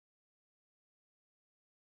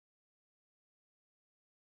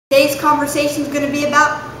Today's conversation is going to be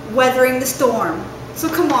about weathering the storm. So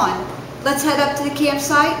come on, let's head up to the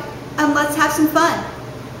campsite and let's have some fun.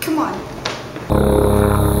 Come on.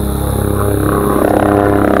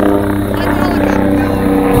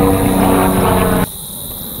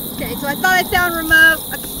 Okay, so I thought I found remote.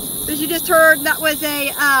 As you just heard, that was a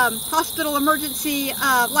hospital emergency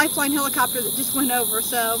lifeline helicopter that just went over.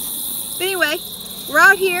 But anyway, we're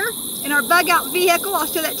out here in our bug out vehicle. I'll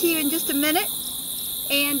show that to you in just a minute.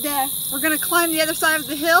 And we're going to climb the other side of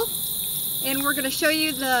the hill, and we're going to show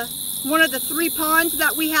you one of the 3 ponds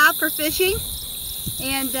that we have for fishing.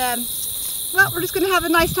 And well, we're just going to have a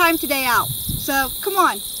nice time today out. So come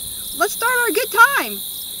on, let's start our good time,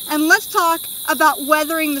 and let's talk about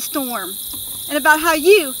weathering the storm and about how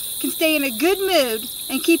you can stay in a good mood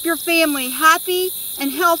and keep your family happy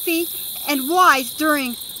and healthy and wise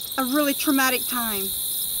during a really traumatic time.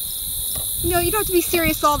 You know, you don't have to be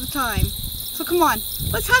serious all the time. So come on,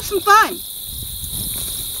 let's have some fun.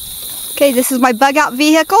 Okay, this is my bug out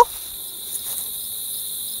vehicle.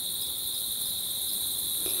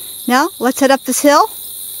 Now, let's head up this hill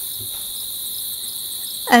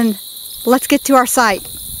and let's get to our site.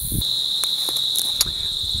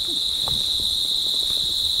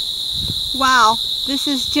 Wow, this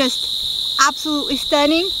is just absolutely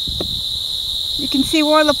stunning. You can see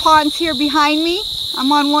one of the ponds here behind me.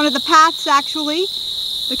 I'm on one of the paths actually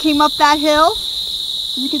that came up that hill.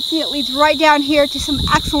 You can see it leads right down here to some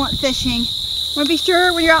excellent fishing. You want to be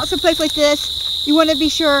sure when you're out someplace like this, you want to be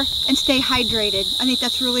sure and stay hydrated. I think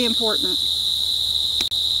that's really important,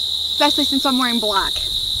 especially since I'm wearing black.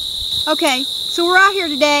 Okay, so we're out here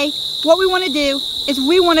today. What we want to do is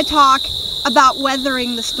we want to talk about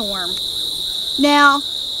weathering the storm. Now,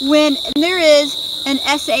 when there is an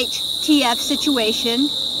SHTF situation,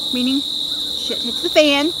 meaning shit hits the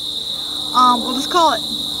fan, we'll just call it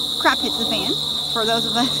crap hits the fan, for those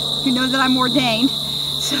of us who know that I'm ordained.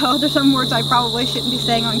 So there's some words I probably shouldn't be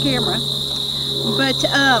saying on camera.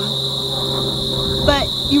 But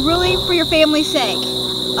you really, for your family's sake,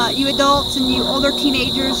 you adults and you older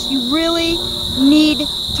teenagers, you really need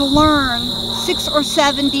to learn 6 or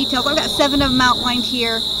 7 details. I've got 7 of them outlined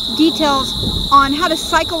here. Details on how to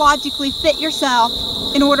psychologically fit yourself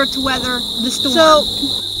in order to weather the storm. So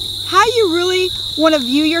how you really want to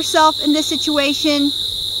view yourself in this situation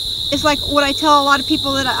is like what I tell a lot of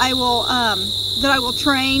people that I will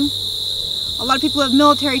train. A lot of people who have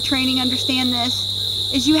military training understand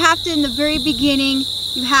this. Is you have to, in the very beginning,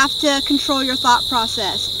 you have to control your thought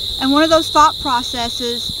process. And one of those thought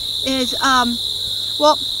processes is,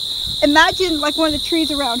 well, imagine like one of the trees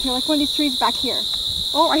around here, like one of these trees back here.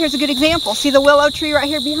 Oh, right here's a good example. See the willow tree right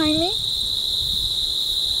here behind me?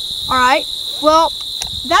 All right. Well,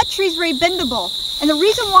 that tree's very bendable. And the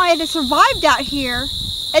reason why it has survived out here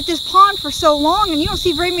at this pond for so long, and you don't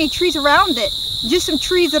see very many trees around it, just some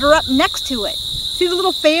trees that are up next to it. See the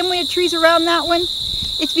little family of trees around that one?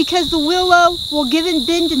 It's because the willow will give and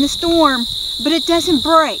bend in the storm, but it doesn't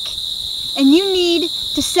break. And you need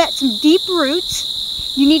to set some deep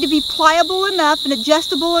roots. You need to be pliable enough and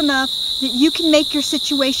adjustable enough that you can make your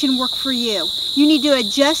situation work for you. You need to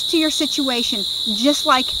adjust to your situation, just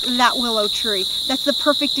like that willow tree. That's the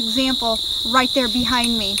perfect example right there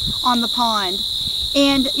behind me on the pond.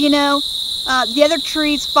 And you know, the other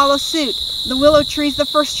trees follow suit. The willow tree is the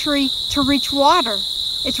first tree to reach water.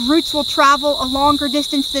 Its roots will travel a longer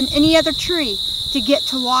distance than any other tree to get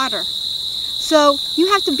to water. So you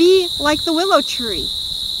have to be like the willow tree.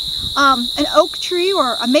 An oak tree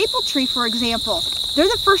or a maple tree, for example, they're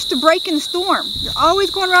the first to break in the storm. You're always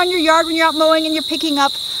going around your yard when you're out mowing and you're picking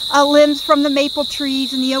up limbs from the maple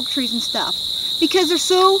trees and the oak trees and stuff. Because they're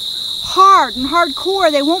so hard and hardcore,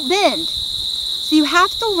 they won't bend. So you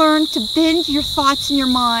have to learn to bend your thoughts in your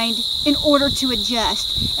mind in order to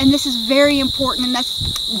adjust. And this is very important, and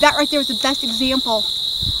that right there was the best example,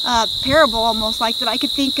 parable almost like, that I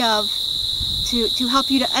could think of to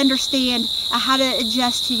help you to understand how to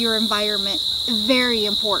adjust to your environment. Very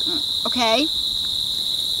important, okay?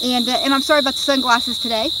 And I'm sorry about the sunglasses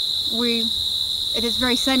today. It is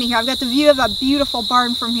very sunny here. I've got the view of a beautiful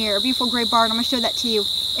barn from here, a beautiful gray barn. I'm going to show that to you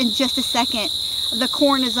in just a second. The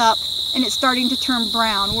corn is up and it's starting to turn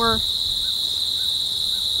brown. You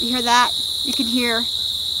hear that? You can hear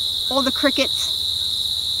all the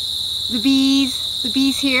crickets, the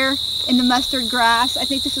bees here in the mustard grass. I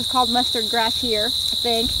think this is called mustard grass here, I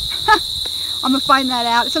think. I'm going to find that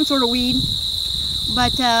out. It's some sort of weed.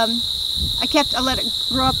 But I let it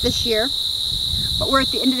grow up this year. But we're at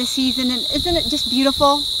the end of the season, and isn't it just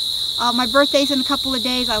beautiful? My birthday's in a couple of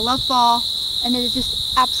days. I love fall, and it is just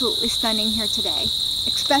absolutely stunning here today,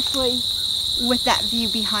 especially with that view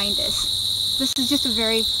behind us. This is just a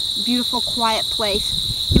very beautiful, quiet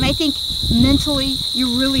place. And I think mentally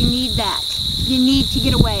you really need that. You need to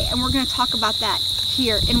get away. And we're going to talk about that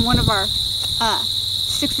here in one of our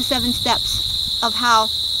 6 to 7 steps of how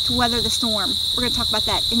to weather the storm. We're going to talk about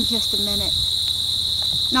that in just a minute.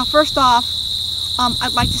 Now, first off,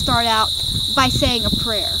 I'd like to start out by saying a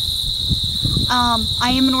prayer.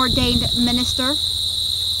 I am an ordained minister,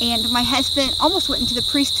 and my husband almost went into the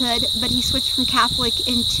priesthood, but he switched from Catholic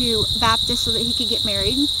into Baptist so that he could get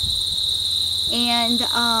married. And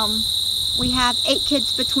we have 8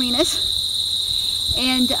 kids between us,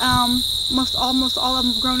 and almost all of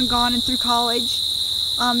them grown and gone and through college.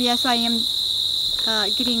 Yes, I am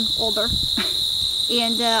getting older,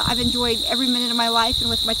 and I've enjoyed every minute of my life and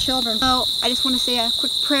with my children. So I just want to say a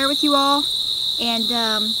quick prayer with you all, and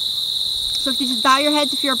so if you just bow your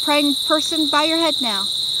heads, if you're a praying person, bow your head now.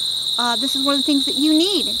 This is one of the things that you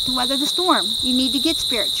need to weather the storm. You need to get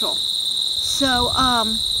spiritual. So,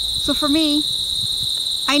 so for me,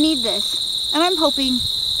 I need this, and I'm hoping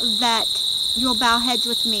that you'll bow heads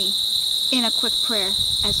with me in a quick prayer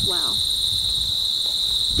as well.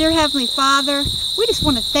 Dear Heavenly Father, we just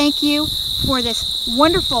want to thank you for this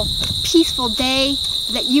wonderful, peaceful day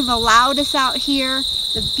that you've allowed us out here.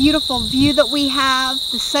 The beautiful view that we have,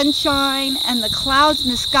 the sunshine and the clouds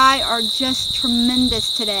in the sky are just tremendous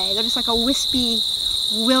today. They're just like a wispy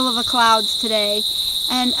will of the clouds today.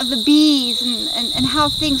 And of the bees and how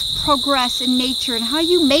things progress in nature and how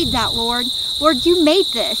you made that, Lord. Lord, you made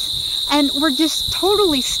this. And we're just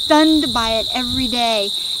totally stunned by it every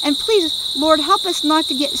day. And please, Lord, help us not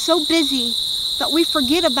to get so busy that we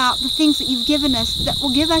forget about the things that you've given us that will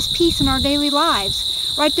give us peace in our daily lives.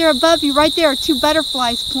 Right there above you, right there are 2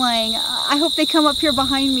 butterflies playing. I hope they come up here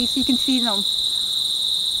behind me so you can see them.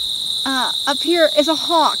 Up here is a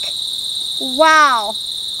hawk. Wow.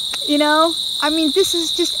 You know, I mean, this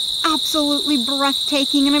is just absolutely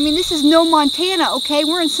breathtaking. And I mean, this is no Montana, okay?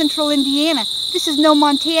 We're in central Indiana. This is no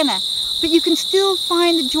Montana. But you can still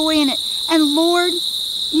find the joy in it. And Lord,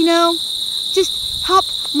 you know, just help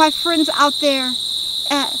my friends out there.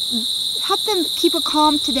 Help them keep a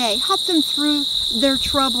calm today. Help them through their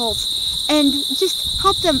troubles, and just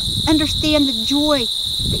help them understand the joy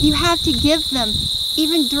that you have to give them,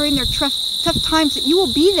 even during their tough times, that you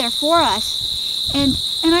will be there for us. And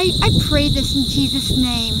I pray this in Jesus'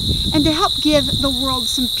 name, and to help give the world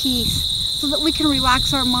some peace, so that we can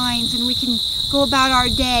relax our minds and we can go about our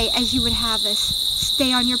day as you would have us.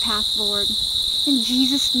 Stay on your path, Lord. In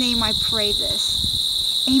Jesus' name I pray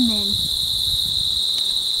this. Amen.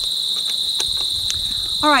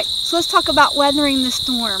 All right, so let's talk about weathering the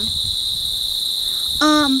storm.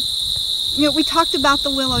 You know, we talked about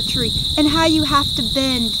the willow tree and how you have to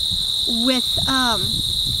bend with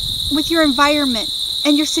your environment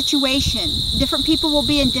and your situation. Different people will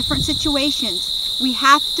be in different situations. We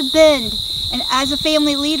have to bend, and as a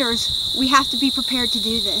family leaders, we have to be prepared to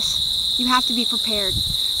do this. You have to be prepared.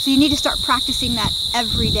 So you need to start practicing that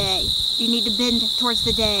every day. You need to bend towards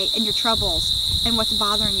the day and your troubles and what's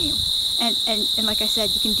bothering you. And like I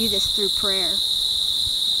said, you can do this through prayer.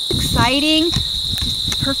 Exciting,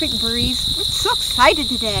 just the perfect breeze. I'm so excited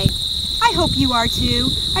today. I hope you are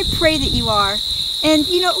too. I pray that you are. And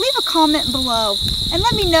you know, leave a comment below and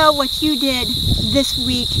let me know what you did this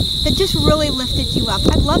week that just really lifted you up.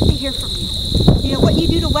 I'd love to hear from you. You know, what you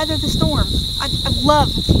do to weather the storm. I'd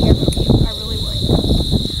love to hear from you. I really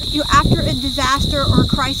would. You know, after a disaster or a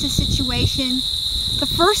crisis situation, the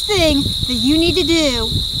first thing that you need to do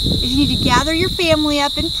is you need to gather your family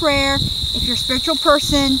up in prayer. If you're a spiritual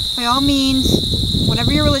person, by all means,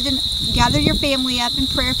 whatever your religion, gather your family up in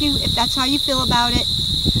prayer if that's how you feel about it.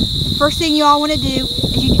 The first thing you all want to do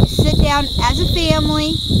is you need to sit down as a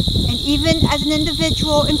family and even as an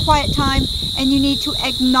individual in quiet time, and you need to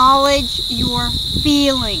acknowledge your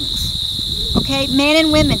feelings. Okay, men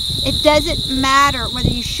and women, it doesn't matter whether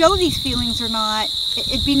you show these feelings or not.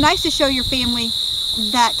 It'd be nice to show your family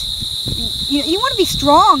that you want to be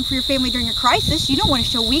strong for your family during a crisis. You don't want to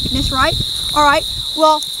show weakness, right? All right.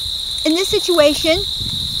 Well, in this situation,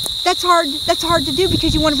 that's hard to do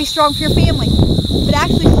because you want to be strong for your family. But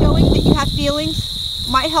actually showing that you have feelings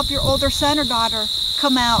might help your older son or daughter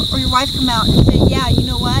come out, or your wife come out and say, yeah, you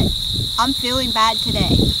know what? I'm feeling bad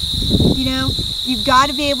today. You know, you've got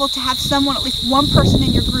to be able to have someone, at least one person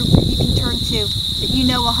in your group that you can turn to that you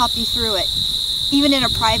know will help you through it, even in a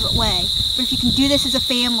private way. But if you can do this as a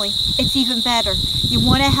family, it's even better. You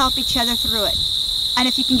want to help each other through it. And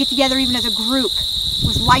if you can get together even as a group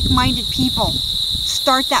with like-minded people,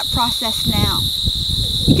 start that process now.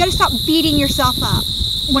 You got to stop beating yourself up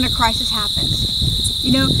when a crisis happens.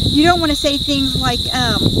 You know, you don't want to say things like,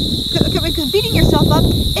 because beating yourself up,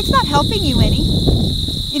 it's not helping you any.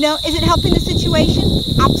 You know, is it helping the situation?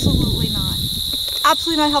 Absolutely not. It's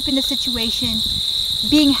absolutely not helping the situation.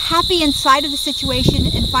 Being happy inside of the situation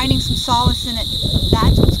and finding some solace in it,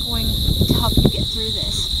 that's what's going to help you get through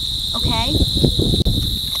this. Okay?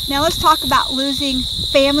 Now let's talk about losing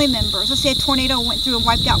family members. Let's say a tornado went through and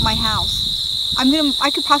wiped out my house. I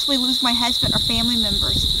could possibly lose my husband or family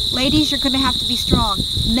members. Ladies, you're going to have to be strong.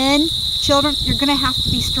 Men, children, you're going to have to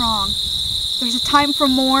be strong. There's a time for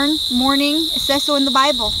mourning. It says so in the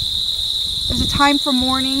Bible. There's a time for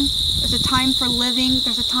mourning. There's a time for living.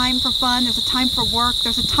 There's a time for fun. There's a time for work.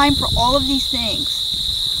 There's a time for all of these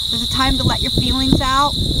things. There's a time to let your feelings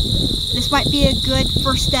out. This might be a good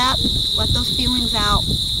first step. Let those feelings out.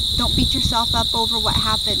 Don't beat yourself up over what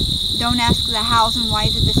happened. Don't ask the hows and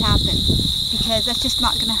whys did this happen, because that's just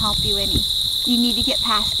not going to help you any. You need to get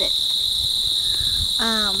past it.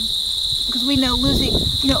 Because we know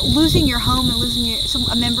losing your home and losing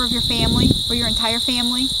a member of your family or your entire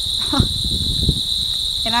family.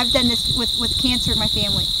 And I've done this with cancer in my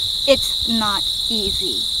family. It's not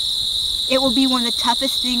easy. It will be one of the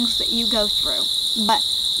toughest things that you go through. But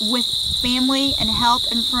with family and help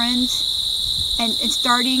and friends and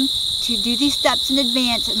starting to do these steps in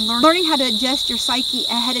advance and learning how to adjust your psyche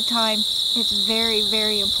ahead of time, it's very,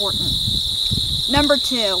 very important. Number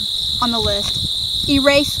 2 on the list,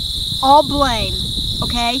 erase all blame,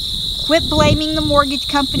 okay? Quit blaming the mortgage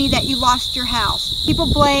company that you lost your house. People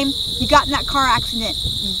blame you got in that car accident.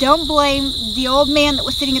 Don't blame the old man that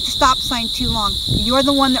was sitting at the stop sign too long. You're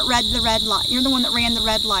the one that read the red light. You're the one that ran the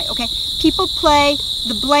red light, okay? People play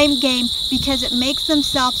the blame game because it makes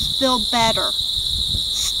themselves feel better.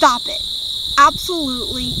 Stop it.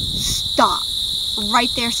 Absolutely stop. Right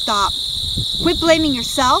there, stop. Quit blaming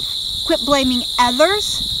yourself. Quit blaming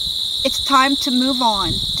others. It's time to move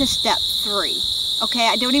on to step 3. Okay,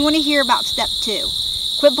 I don't even want to hear about step 2.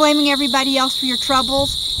 Quit blaming everybody else for your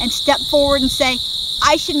troubles and step forward and say,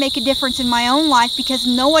 I should make a difference in my own life because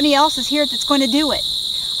nobody else is here that's going to do it.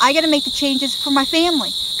 I got to make the changes for my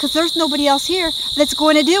family because there's nobody else here that's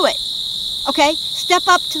going to do it. Okay, step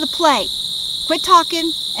up to the plate. Quit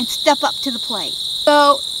talking and step up to the plate.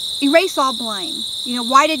 So, erase all blame. You know,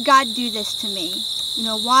 why did God do this to me? You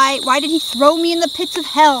know, why did he throw me in the pits of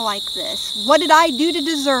hell like this? What did I do to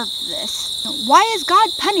deserve this? Why is God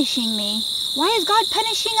punishing me? Why is God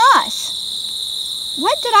punishing us?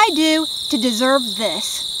 What did I do to deserve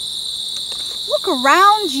this? Look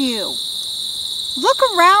around you. Look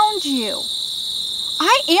around you.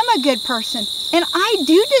 I am a good person, and I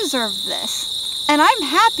do deserve this. And I'm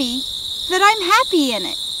happy that I'm happy in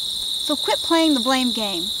it. So quit playing the blame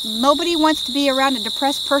game. Nobody wants to be around a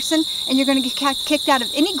depressed person, and you're going to get kicked out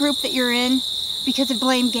of any group that you're in because of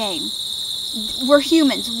blame game. We're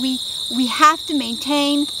humans. We have to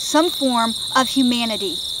maintain some form of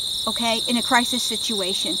humanity, okay, in a crisis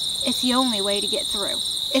situation. It's the only way to get through.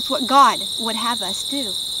 It's what God would have us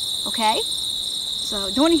do, okay? So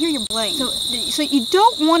don't want to hear your blame. So you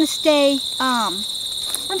don't want to stay,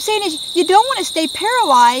 what I'm saying is you don't want to stay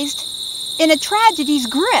paralyzed in a tragedy's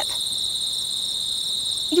grip.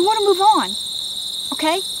 You want to move on,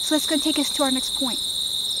 okay? So that's going to take us to our next point.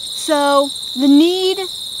 So the need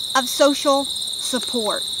of social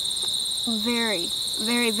support. Very,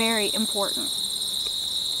 very, very important.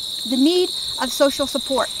 The need of social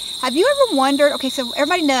support. Have you ever wondered, okay, so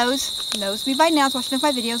everybody knows me by now, is watching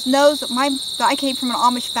my videos, knows that I came from an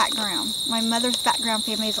Amish background. My mother's background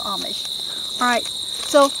family is Amish. All right,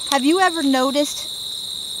 so have you ever noticed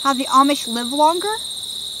how the Amish live longer?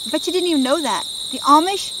 I bet you didn't even know that. The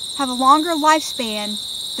Amish have a longer lifespan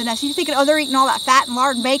than us. You're thinking, oh, they're eating all that fat and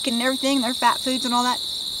lard and bacon and everything, their fat foods and all that.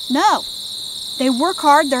 No. They work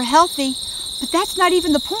hard, they're healthy, but that's not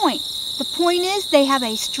even the point. The point is they have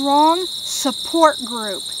a strong support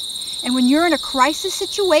group. And when you're in a crisis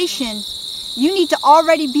situation, you need to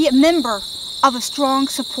already be a member of a strong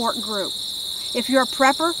support group. If you're a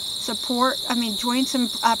prepper, join some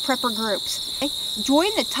prepper groups. Okay? Join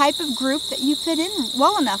the type of group that you fit in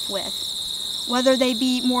well enough with. Whether they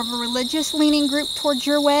be more of a religious leaning group towards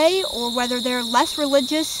your way, or whether they're less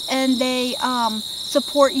religious and they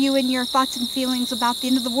support you in your thoughts and feelings about the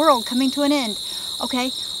end of the world coming to an end.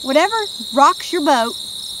 Okay? Whatever rocks your boat,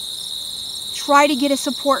 try to get a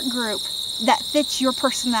support group that fits your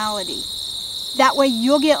personality. That way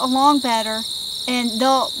you'll get along better, and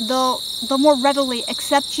they'll more readily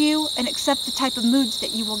accept you and accept the type of moods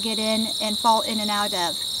that you will get in and fall in and out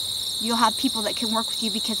of. You'll have people that can work with you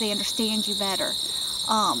because they understand you better.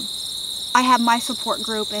 I have my support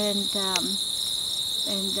group, and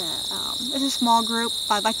it's a small group,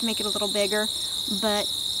 but I'd like to make it a little bigger. but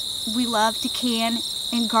we love to can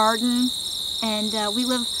and garden, and we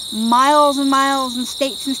live miles and miles and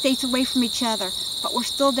states away from each other, but we're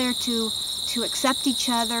still there to accept each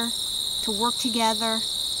other, to work together.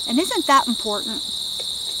 And isn't that important?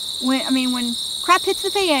 When crap hits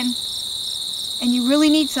the fan and you really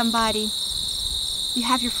need somebody, you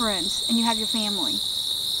have your friends and you have your family.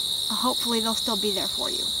 Hopefully they'll still be there for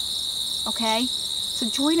you. Okay? So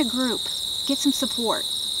join a group, get some support,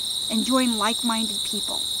 and join like-minded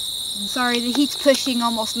people. I'm sorry, the heat's pushing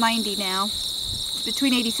almost 90 now. It's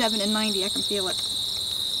between 87 and 90, I can feel it.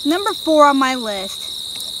 Number 4 on my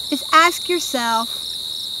list is ask yourself,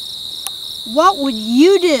 what would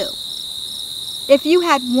you do if you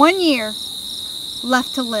had 1 year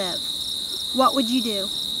left to live? What would you do?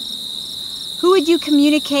 Who would you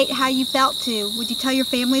communicate how you felt to? Would you tell your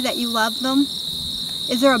family that you loved them?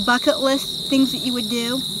 Is there a bucket list, things that you would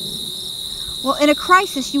do? Well, in a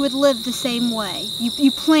crisis, you would live the same way.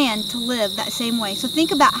 You plan to live that same way. So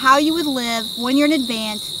think about how you would live 1 year in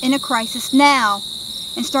advance in a crisis now,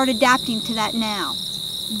 and start adapting to that now.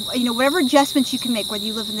 Whatever adjustments you can make, whether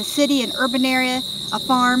you live in the city, an urban area, a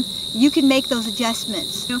farm, you can make those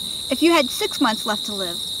adjustments. If you had 6 months left to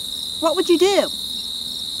live, what would you do?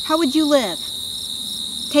 How would you live?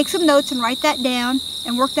 Take some notes and write that down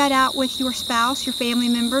and work that out with your spouse, your family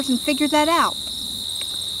members, and figure that out.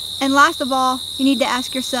 And last of all, you need to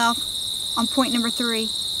ask yourself on point number 3,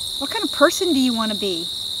 what kind of person do you want to be?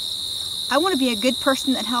 I want to be a good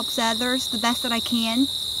person that helps others the best that I can.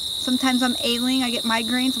 Sometimes I'm ailing, I get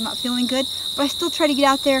migraines, I'm not feeling good, but I still try to get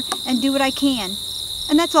out there and do what I can.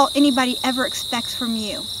 And that's all anybody ever expects from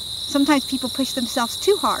you. Sometimes people push themselves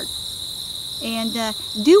too hard. And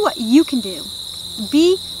do what you can do.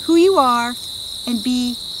 Be who you are and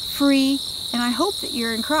be free. And I hope that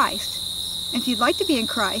you're in Christ. And if you'd like to be in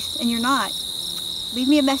Christ and you're not, leave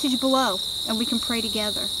me a message below and we can pray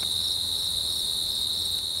together.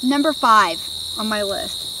 Number 5 on my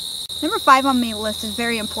list. Number 5 on my list is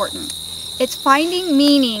very important. It's finding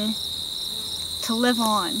meaning to live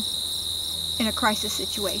on in a crisis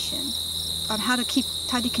situation. On how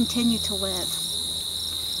to continue to live.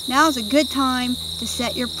 Now is a good time to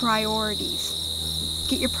set your priorities.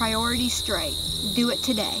 Get your priorities straight. Do it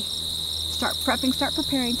today. Start prepping, start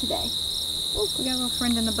preparing today. Oh, we got a little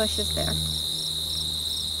friend in the bushes there.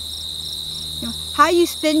 How you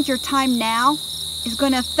spend your time now is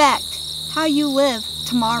going to affect how you live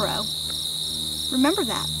tomorrow. Remember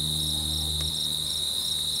that.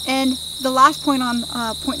 And the last point on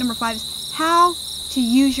point number 5 is how to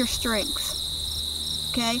use your strengths.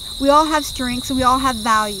 Okay? We all have strengths and we all have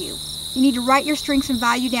value. You need to write your strengths and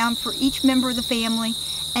value down for each member of the family,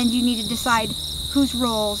 and you need to decide whose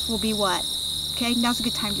roles will be what. Okay? Now's a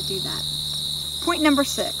good time to do that. Point number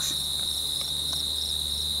 6.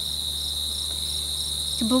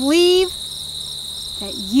 To believe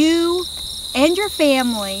that you and your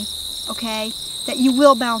family, okay, that you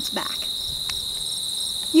will bounce back.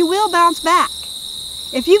 You will bounce back.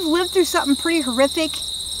 If you've lived through something pretty horrific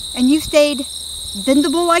and you stayed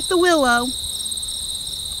bendable like the willow,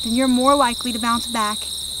 then you're more likely to bounce back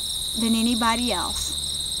than anybody else.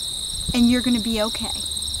 And you're going to be okay.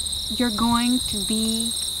 You're going to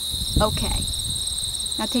be okay.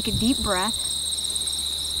 Now take a deep breath.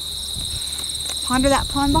 Ponder that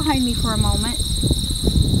pond behind me for a moment.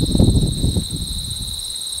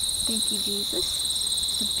 Thank you,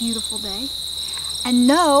 Jesus. It's a beautiful day. And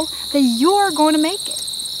know that you're going to make it.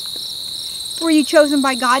 Were you chosen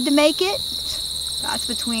by God to make it? That's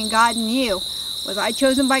between God and you. Was I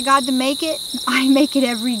chosen by God to make it? I make it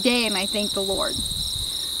every day, and I thank the Lord.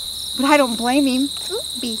 But I don't blame him. Ooh,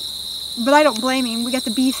 bee. But I don't blame him. We got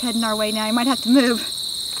the bees heading our way now. I might have to move.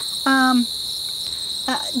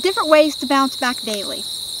 Different ways to bounce back daily.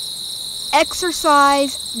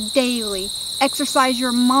 Exercise daily. Exercise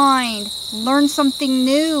your mind. Learn something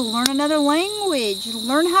new. Learn another language.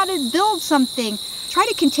 Learn how to build something. Try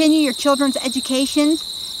to continue your children's education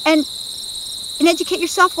and educate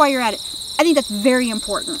yourself while you're at it. I think that's very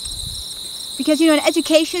important. Because, an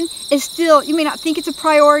education is still, you may not think it's a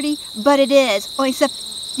priority, but it is. Only except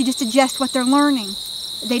you just adjust what they're learning.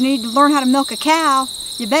 They need to learn how to milk a cow.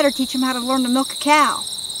 You better teach them how to learn to milk a cow.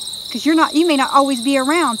 Because you may not always be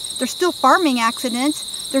around. There's still farming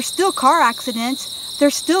accidents. There's still car accidents.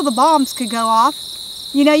 There's still the bombs could go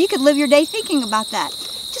off. You could live your day thinking about that.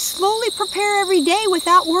 Just slowly prepare every day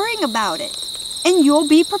without worrying about it. And you'll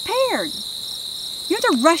be prepared. You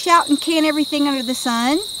don't have to rush out and can everything under the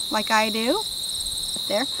sun like I do. Up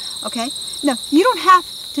there. Okay. No, you don't have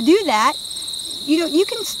to do that. You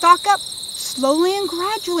can stock up slowly and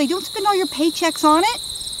gradually. Don't spend all your paychecks on it.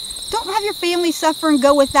 don't have your family suffer and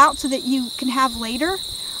go without so that you can have later.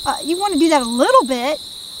 You want to do that a little bit,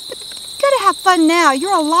 but you got to have fun now.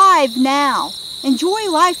 You're alive now. Enjoy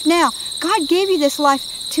life now. God gave you this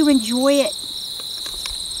life to enjoy it.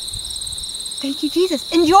 Thank you,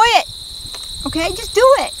 Jesus. Enjoy it. Okay? Just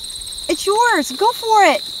do it. It's yours. Go for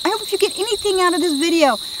it. I hope if you get anything out of this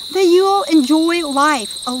video, that you'll enjoy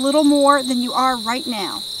life a little more than you are right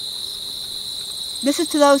now. This is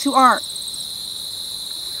to those who aren't.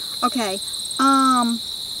 Okay.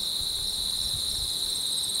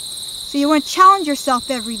 So you want to challenge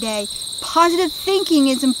yourself every day. Positive thinking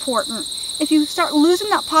is important. If you start losing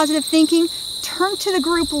that positive thinking, turn to the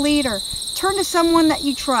group leader. Turn to someone that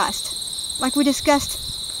you trust. Like we discussed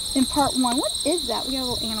in part 1. What is that? We got a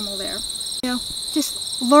little animal there. You know,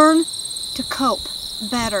 just learn to cope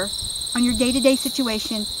better on your day-to-day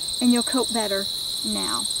situation, and you'll cope better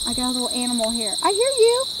now. I got a little animal here. I hear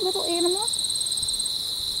you, little animal.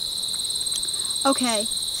 Okay,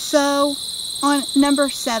 so on number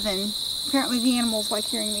 7, apparently the animals like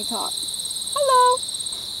hearing me talk. Hello.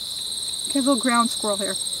 Okay, a little ground squirrel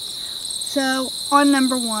here. So on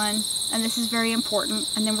number 1, and this is very important,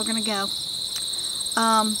 and then we're going to go,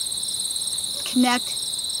 connect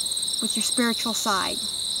with your spiritual side.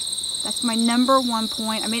 That's my number 1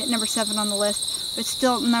 point. I made it number 7 on the list, but it's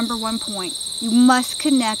still number 1 point. You must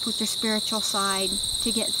connect with your spiritual side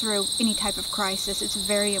to get through any type of crisis. It's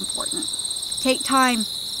very important. Take time,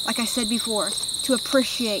 like I said before, to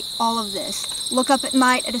appreciate all of this. Look up at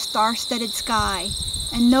night at a star-studded sky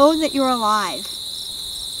and know that you're alive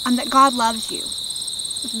and that God loves you.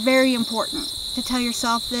 It's very important to tell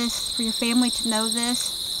yourself this, for your family to know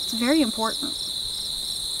this. It's very important.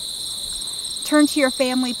 Turn to your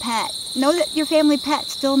family pet. Know that your family pet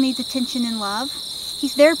still needs attention and love.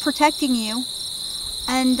 He's there protecting you,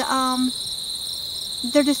 and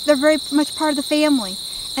they're very much part of the family.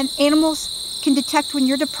 And animals can detect when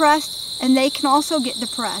you're depressed, and they can also get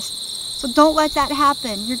depressed. So don't let that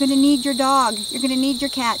happen. You're going to need your dog. You're going to need your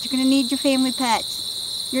cat. You're going to need your family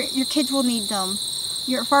pets. Your kids will need them.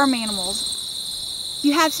 Your farm animals.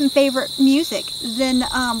 You have some favorite music, then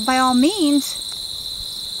by all means,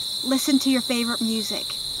 listen to your favorite music.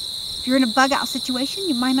 If you're in a bug out situation,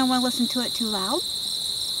 you might not want to listen to it too loud.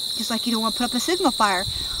 Just like you don't want to put up a signal fire.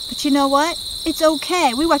 But you know what? It's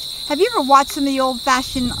okay. Have you ever watched some of the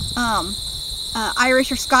old-fashioned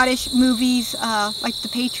Irish or Scottish movies, like The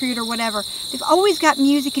Patriot or whatever? They've always got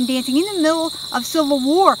music and dancing. In the middle of Civil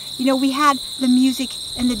War, you know, we had the music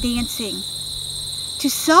and the dancing. To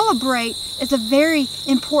celebrate is a very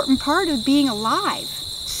important part of being alive.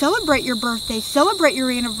 Celebrate your birthday. Celebrate your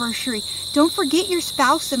anniversary. Don't forget your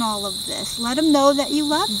spouse in all of this. Let them know that you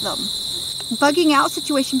love them. Bugging out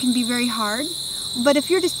situation can be very hard, but if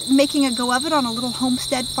you're just making a go of it on a little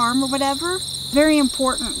homestead farm or whatever, very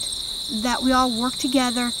important that we all work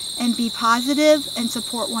together and be positive and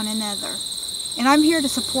support one another. And I'm here to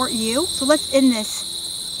support you, so let's end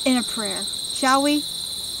this in a prayer, shall we?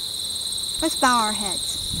 Let's bow our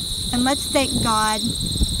heads and let's thank God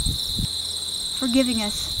for giving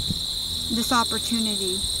us this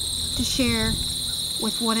opportunity to share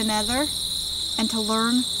with one another and to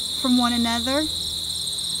learn from one another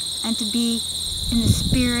and to be in the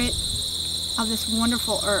spirit of this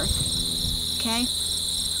wonderful earth. Okay?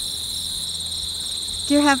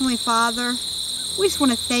 Dear Heavenly Father, we just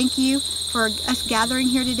want to thank you for us gathering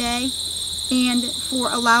here today and for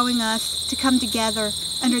allowing us to come together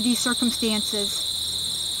under these circumstances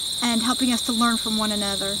and helping us to learn from one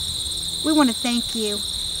another. We want to thank you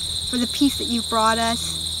for the peace that you've brought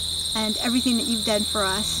us and everything that you've done for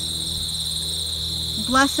us.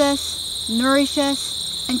 Bless us, nourish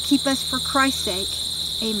us, and keep us for Christ's sake.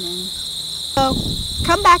 Amen. So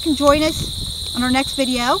come back and join us on our next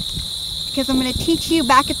video, because I'm going to teach you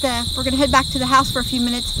we're going to head back to the house for a few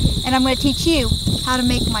minutes, and I'm going to teach you how to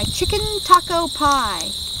make my chicken taco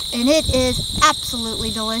pie. And it is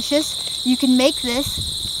absolutely delicious. You can make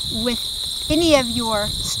this with any of your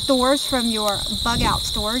stores from your bug out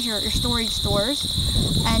stores, your storage stores,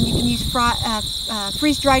 and you can use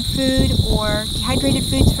freeze-dried food or dehydrated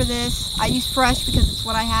foods for this. I use fresh because it's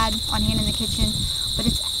what I had on hand in the kitchen, but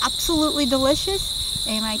it's absolutely delicious,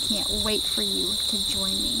 and I can't wait for you to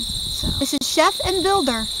join me. So this is Chef and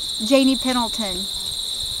Builder Janie Pendleton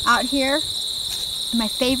out here in my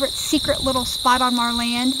favorite secret little spot on our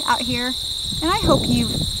land out here, and I hope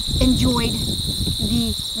you've enjoyed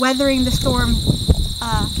the Weathering the Storm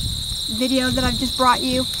video that I've just brought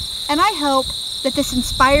you, and I hope that this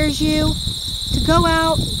inspires you to go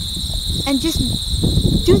out and just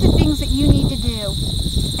do the things that you need to do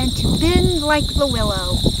and to bend like the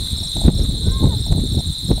willow.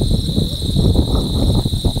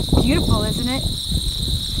 Beautiful, isn't it?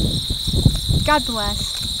 God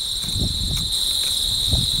bless.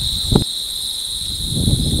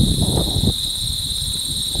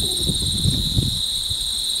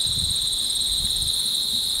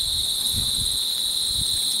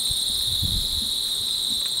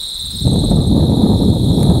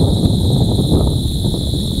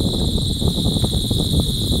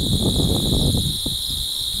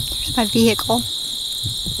 Here's my vehicle.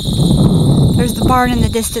 There's the barn in the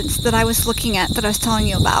distance that I was looking at, that I was telling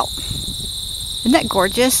you about. Isn't that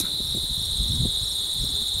gorgeous?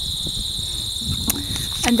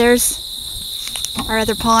 And there's our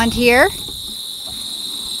other pond here.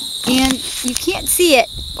 And you can't see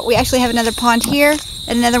it, but we actually have another pond here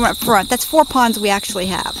and another one up front. That's 4 ponds we actually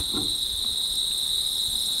have.